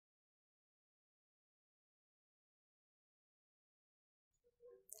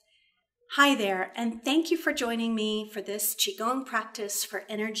Hi there, and thank you for joining me for this Qigong practice for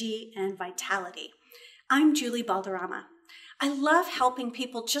energy and vitality. I'm Julie Balderrama. I love helping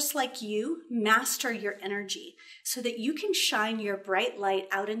people just like you master your energy so that you can shine your bright light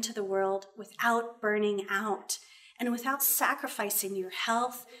out into the world without burning out and without sacrificing your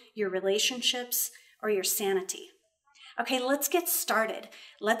health, your relationships, or your sanity. Okay, let's get started.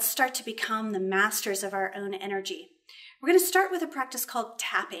 Let's start to become the masters of our own energy. We're going to start with a practice called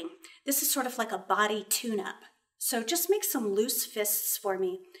tapping. This is sort of like a body tune-up. So just make some loose fists for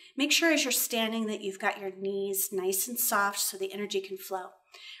me. Make sure as you're standing that you've got your knees nice and soft so the energy can flow.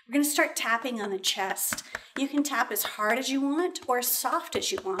 We're going to start tapping on the chest. You can tap as hard as you want or as soft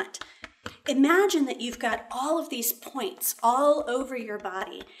as you want. Imagine that you've got all of these points all over your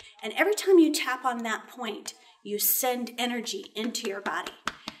body, and every time you tap on that point, you send energy into your body.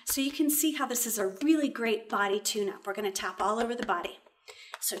 So you can see how this is a really great body tune-up. We're going to tap all over the body.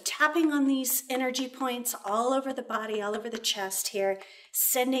 So tapping on these energy points all over the body, all over the chest here,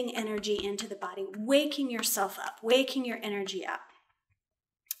 sending energy into the body, waking yourself up, waking your energy up.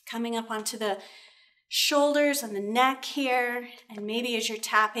 Coming up onto the shoulders and the neck here, and maybe as you're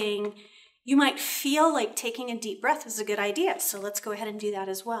tapping, you might feel like taking a deep breath is a good idea. So let's go ahead and do that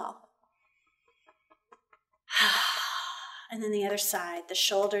as well. And then the other side, the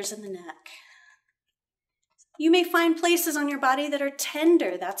shoulders and the neck. You may find places on your body that are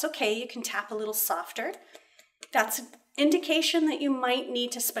tender. That's okay. You can tap a little softer. That's an indication that you might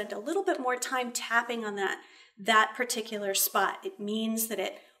need to spend a little bit more time tapping on that particular spot. It means that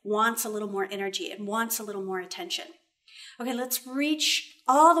it wants a little more energy. It wants a little more attention. Okay, let's reach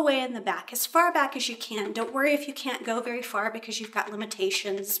all the way in the back, as far back as you can. Don't worry if you can't go very far because you've got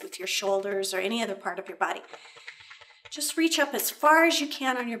limitations with your shoulders or any other part of your body. Just reach up as far as you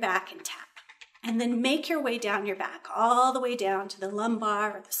can on your back and tap. And then make your way down your back, all the way down to the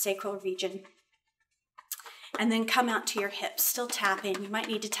lumbar or the sacral region. And then come out to your hips, still tapping. You might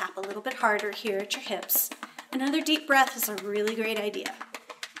need to tap a little bit harder here at your hips. Another deep breath is a really great idea.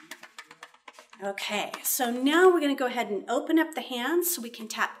 Okay, so now we're going to go ahead and open up the hands so we can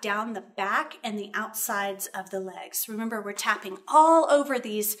tap down the back and the outsides of the legs. Remember, we're tapping all over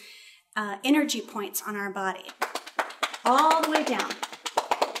these energy points on our body. All the way down.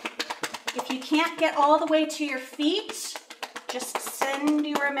 If you can't get all the way to your feet, just send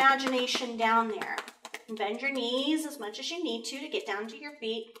your imagination down there. Bend your knees as much as you need to get down to your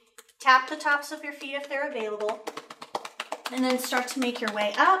feet. Tap the tops of your feet if they're available. And then start to make your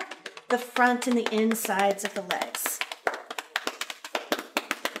way up the front and the insides of the legs.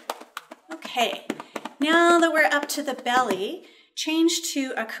 Okay, now that we're up to the belly, change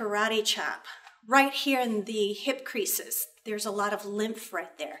to a karate chop. Right here in the hip creases, there's a lot of lymph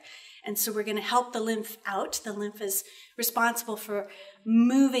right there. And so we're going to help the lymph out. The lymph is responsible for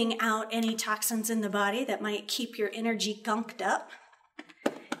moving out any toxins in the body that might keep your energy gunked up.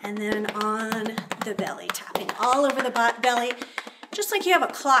 And then on the belly, tapping all over the belly, just like you have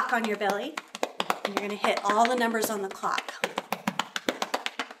a clock on your belly. And you're going to hit all the numbers on the clock.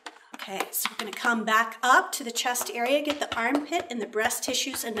 Okay, so we're going to come back up to the chest area, get the armpit and the breast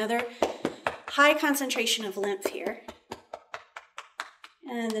tissues, another high concentration of lymph here.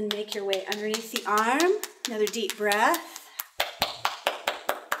 And then make your way underneath the arm. Another deep breath.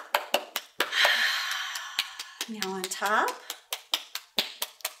 Now on top.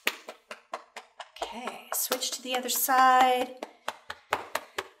 Okay, switch to the other side.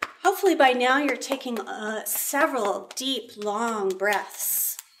 Hopefully by now you're taking several deep, long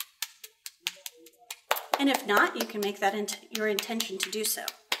breaths. And if not, you can make that your intention to do so.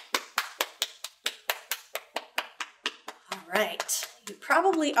 Right, you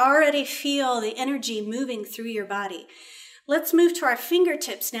probably already feel the energy moving through your body. Let's move to our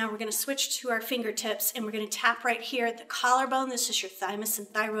fingertips now. We're going to switch to our fingertips and we're going to tap right here at the collarbone. This is your thymus and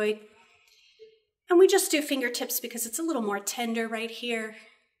thyroid. And we just do fingertips because it's a little more tender right here,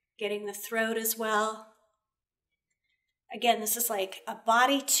 getting the throat as well. Again, this is like a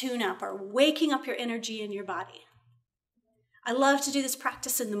body tune-up or waking up your energy in your body. I love to do this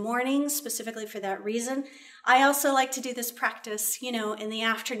practice in the morning, specifically for that reason. I also like to do this practice, in the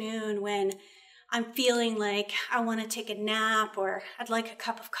afternoon when I'm feeling like I want to take a nap or I'd like a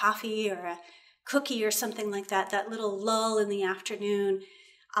cup of coffee or a cookie or something like that, that little lull in the afternoon,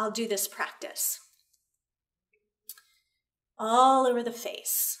 I'll do this practice. All over the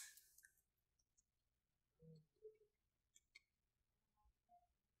face.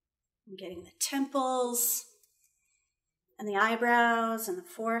 I'm getting the temples and the eyebrows and the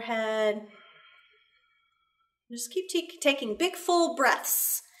forehead. Just keep taking big, full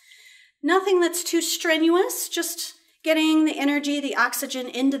breaths. Nothing that's too strenuous, just getting the energy, the oxygen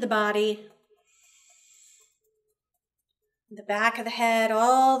into the body. The back of the head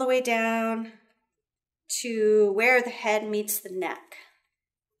all the way down to where the head meets the neck.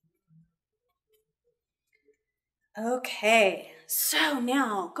 Okay, so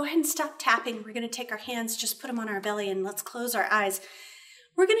now go ahead and stop tapping. We're going to take our hands, just put them on our belly, and let's close our eyes.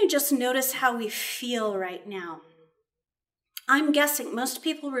 We're going to just notice how we feel right now. I'm guessing most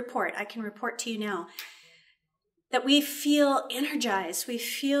people report, I can report to you now, that we feel energized. We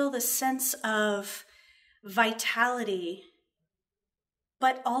feel the sense of vitality,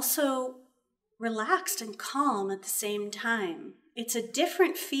 but also relaxed and calm at the same time. It's a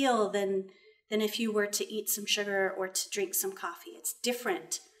different feel than if you were to eat some sugar or to drink some coffee. It's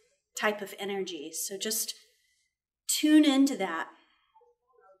different type of energy. So just tune into that.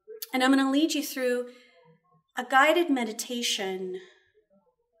 And I'm going to lead you through a guided meditation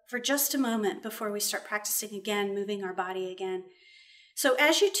for just a moment before we start practicing again, moving our body again. So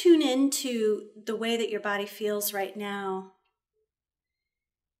as you tune into the way that your body feels right now,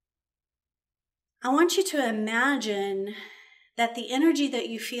 I want you to imagine that the energy that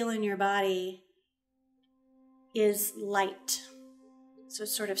you feel in your body is light. So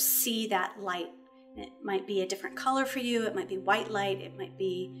sort of see that light. It might be a different color for you. It might be white light. It might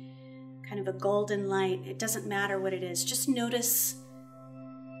be kind of a golden light. It doesn't matter what it is. Just notice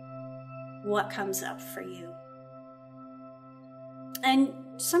what comes up for you. And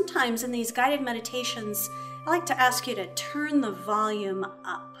sometimes in these guided meditations, I like to ask you to turn the volume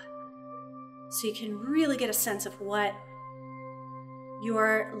up so you can really get a sense of what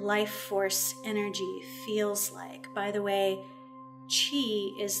your life force energy feels like. By the way,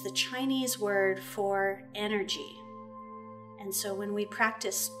 Qi is the Chinese word for energy. And so when we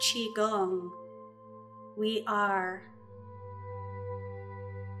practice Qigong, we are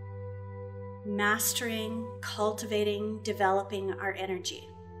mastering, cultivating, developing our energy.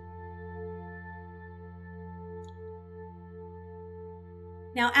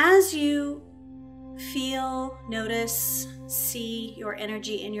 Now, as you feel, notice, see your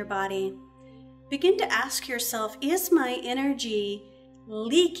energy in your body, begin to ask yourself, is my energy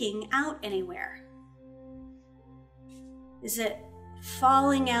leaking out anywhere? Is it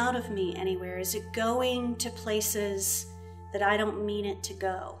falling out of me anywhere? Is it going to places that I don't mean it to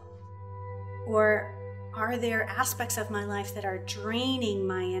go? Or are there aspects of my life that are draining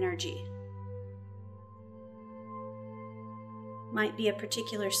my energy? Might be a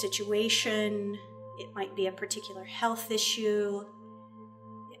particular situation. It might be a particular health issue.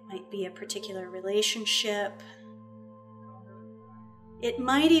 It might be a particular relationship. It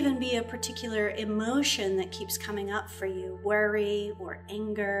might even be a particular emotion that keeps coming up for you, worry or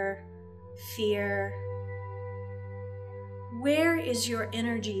anger, fear. Where is your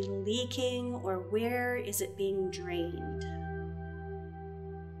energy leaking, or where is it being drained?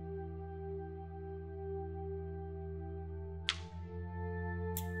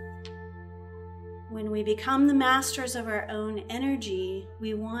 When we become the masters of our own energy,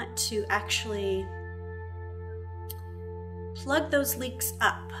 we want to actually plug those leaks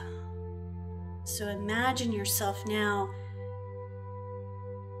up. So imagine yourself now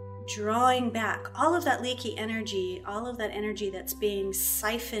drawing back all of that leaky energy, all of that energy that's being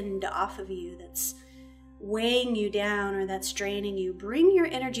siphoned off of you, that's weighing you down or that's draining you. Bring your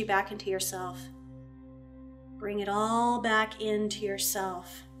energy back into yourself. Bring it all back into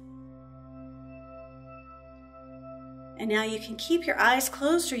yourself. And now you can keep your eyes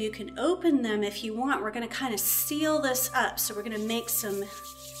closed or you can open them if you want. We're going to kind of seal this up. So we're going to make some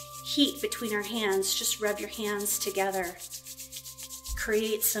heat between our hands. Just rub your hands together.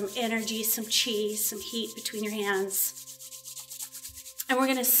 Create some energy, some chi, some heat between your hands. And we're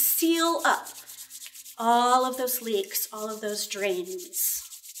going to seal up all of those leaks, all of those drains.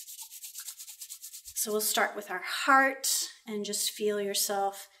 So we'll start with our heart and just feel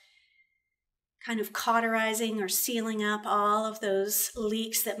yourself kind of cauterizing or sealing up all of those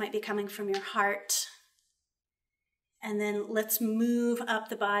leaks that might be coming from your heart. And then let's move up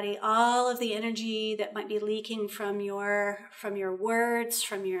the body, all of the energy that might be leaking from your words,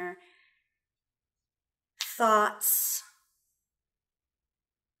 from your thoughts,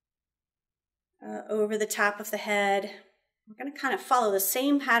 over the top of the head. We're going to kind of follow the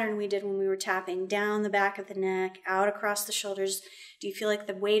same pattern we did when we were tapping, down the back of the neck, out across the shoulders. Do you feel like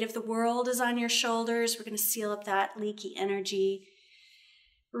the weight of the world is on your shoulders? We're going to seal up that leaky energy.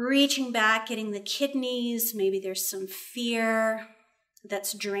 Reaching back, getting the kidneys. Maybe there's some fear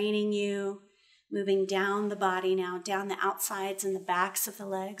that's draining you. Moving down the body now, down the outsides and the backs of the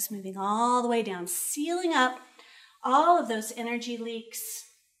legs, moving all the way down, sealing up all of those energy leaks.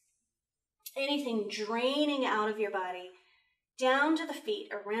 anything draining out of your body, down to the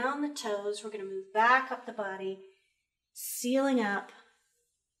feet, around the toes. We're going to move back up the body, sealing up,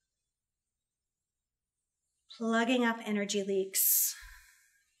 plugging up energy leaks.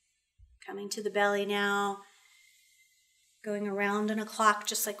 Coming to the belly now, going around in a clock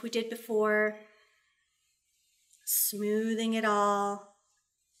just like we did before, smoothing it all,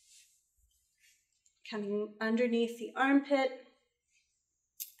 coming underneath the armpit,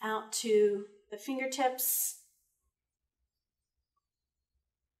 out to the fingertips.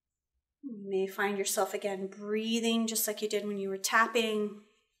 You may find yourself again breathing just like you did when you were tapping.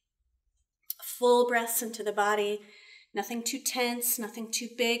 Full breaths into the body, nothing too tense, nothing too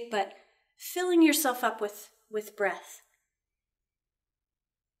big, but filling yourself up with breath.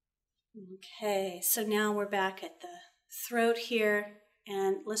 Okay, so now we're back at the throat here,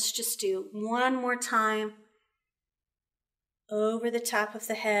 and let's just do one more time over the top of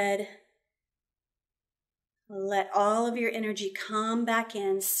the head. Let all of your energy come back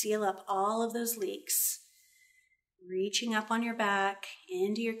in, seal up all of those leaks. Reaching up on your back,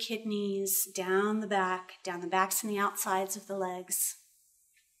 into your kidneys, down the backs and the outsides of the legs,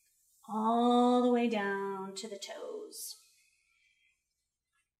 all the way down to the toes.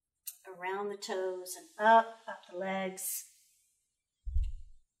 Around the toes and up the legs.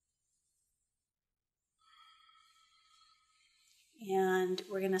 And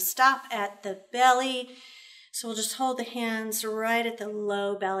we're going to stop at the belly. So we'll just hold the hands right at the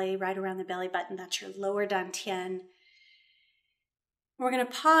low belly, right around the belly button. That's your lower dantian. We're going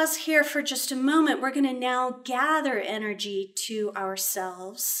to pause here for just a moment. We're going to now gather energy to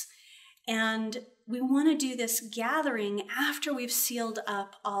ourselves. And we want to do this gathering after we've sealed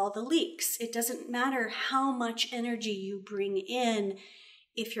up all the leaks. It doesn't matter how much energy you bring in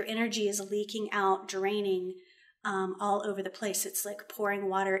if your energy is leaking out, draining all over the place. It's like pouring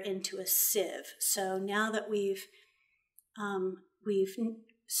water into a sieve. So now that we've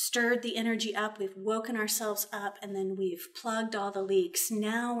stirred the energy up, we've woken ourselves up, and then we've plugged all the leaks,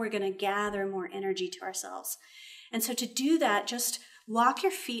 now we're going to gather more energy to ourselves. And so to do that, just walk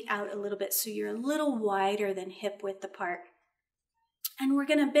your feet out a little bit so you're a little wider than hip width apart. And we're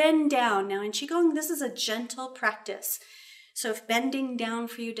going to bend down. Now in Qigong, this is a gentle practice. So if bending down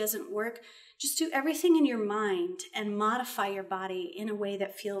for you doesn't work, just do everything in your mind and modify your body in a way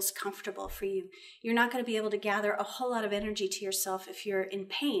that feels comfortable for you. You're not going to be able to gather a whole lot of energy to yourself if you're in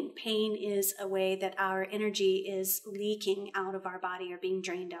pain. Pain is a way that our energy is leaking out of our body or being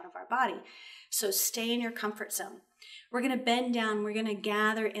drained out of our body. So stay in your comfort zone. We're going to bend down. We're going to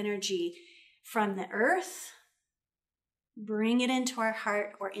gather energy from the earth, bring it into our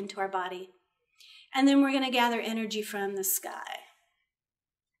heart or into our body. And then we're going to gather energy from the sky.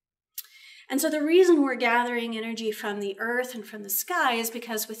 And so the reason we're gathering energy from the earth and from the sky is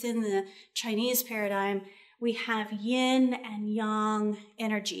because within the Chinese paradigm, we have yin and yang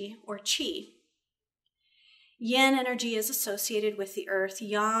energy, or qi. Yin energy is associated with the earth.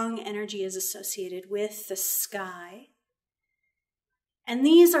 Yang energy is associated with the sky. And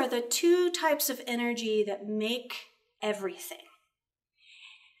these are the two types of energy that make everything.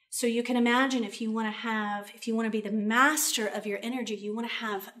 So you can imagine if you want to be the master of your energy, you want to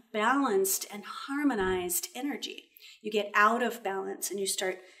have balanced and harmonized energy. You get out of balance and you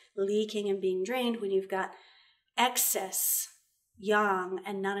start leaking and being drained when you've got excess yang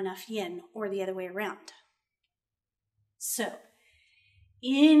and not enough yin, or the other way around. So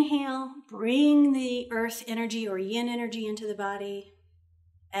inhale, bring the earth energy or yin energy into the body.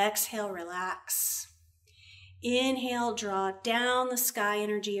 Exhale, relax. Inhale, draw down the sky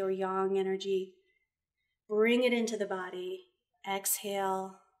energy or yang energy. Bring it into the body.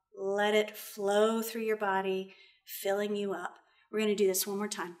 Exhale, let it flow through your body, filling you up. We're going to do this one more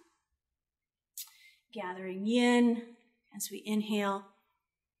time. Gathering yin as we inhale.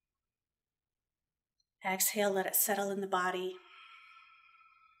 Exhale, let it settle in the body.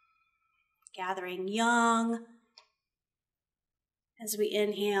 Gathering yang as we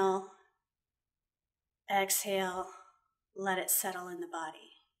inhale. Exhale, let it settle in the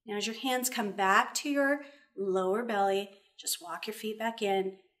body. Now as your hands come back to your lower belly, just walk your feet back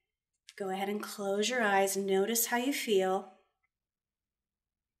in. Go ahead and close your eyes. Notice how you feel.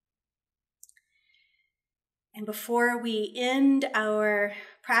 And before we end our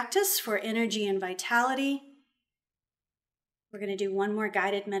practice for energy and vitality, we're going to do one more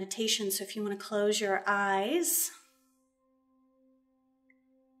guided meditation. So if you want to close your eyes.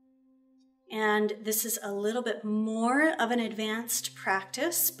 And this is a little bit more of an advanced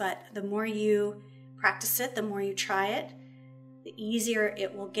practice, but the more you practice it, the more you try it, the easier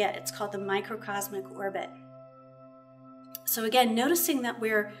it will get. It's called the microcosmic orbit. So again, noticing that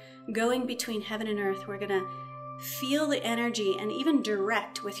we're going between heaven and earth, we're going to feel the energy and even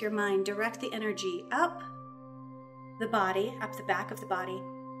direct with your mind, direct the energy up the body, up the back of the body,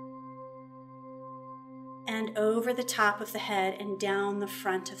 and over the top of the head and down the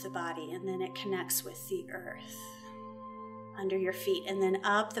front of the body. And then it connects with the earth under your feet, and then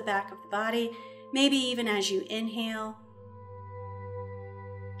up the back of the body, maybe even as you inhale,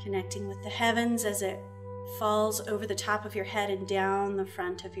 connecting with the heavens as it falls over the top of your head and down the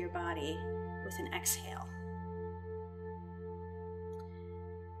front of your body with an exhale.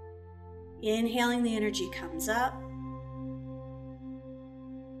 Inhaling, the energy comes up.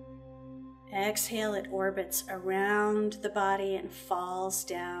 Exhale, it orbits around the body and falls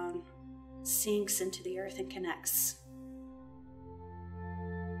down, sinks into the earth and connects.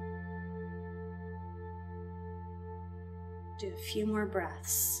 Do a few more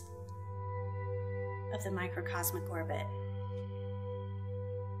breaths of the microcosmic orbit.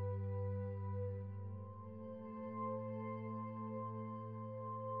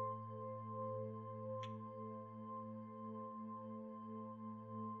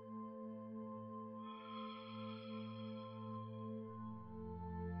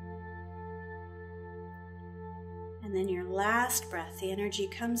 And then your last breath, the energy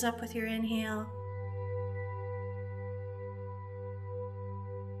comes up with your inhale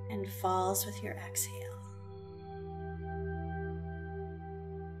and falls with your exhale.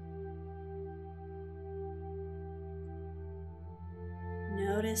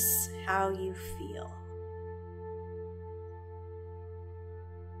 Notice how you feel.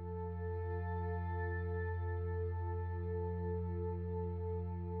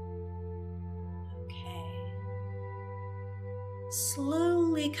 Okay.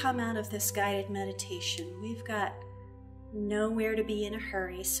 Slowly come out of this guided meditation. We've got nowhere to be in a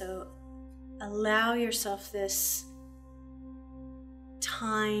hurry, so allow yourself this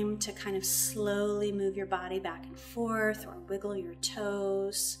time to kind of slowly move your body back and forth or wiggle your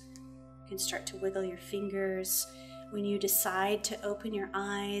toes. You can start to wiggle your fingers. When you decide to open your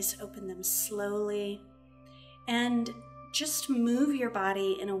eyes, open them slowly and just move your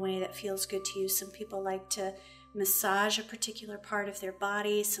body in a way that feels good to you. Some people like to massage a particular part of their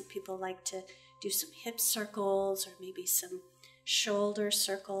body. Some people like to do some hip circles or maybe some shoulder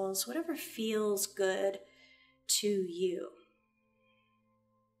circles, whatever feels good to you.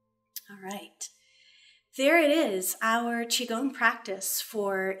 All right. There it is, our Qigong practice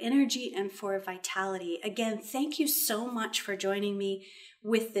for energy and for vitality. Again, thank you so much for joining me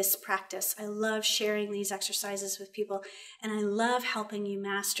with this practice. I love sharing these exercises with people, and I love helping you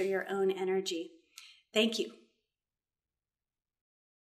master your own energy. Thank you.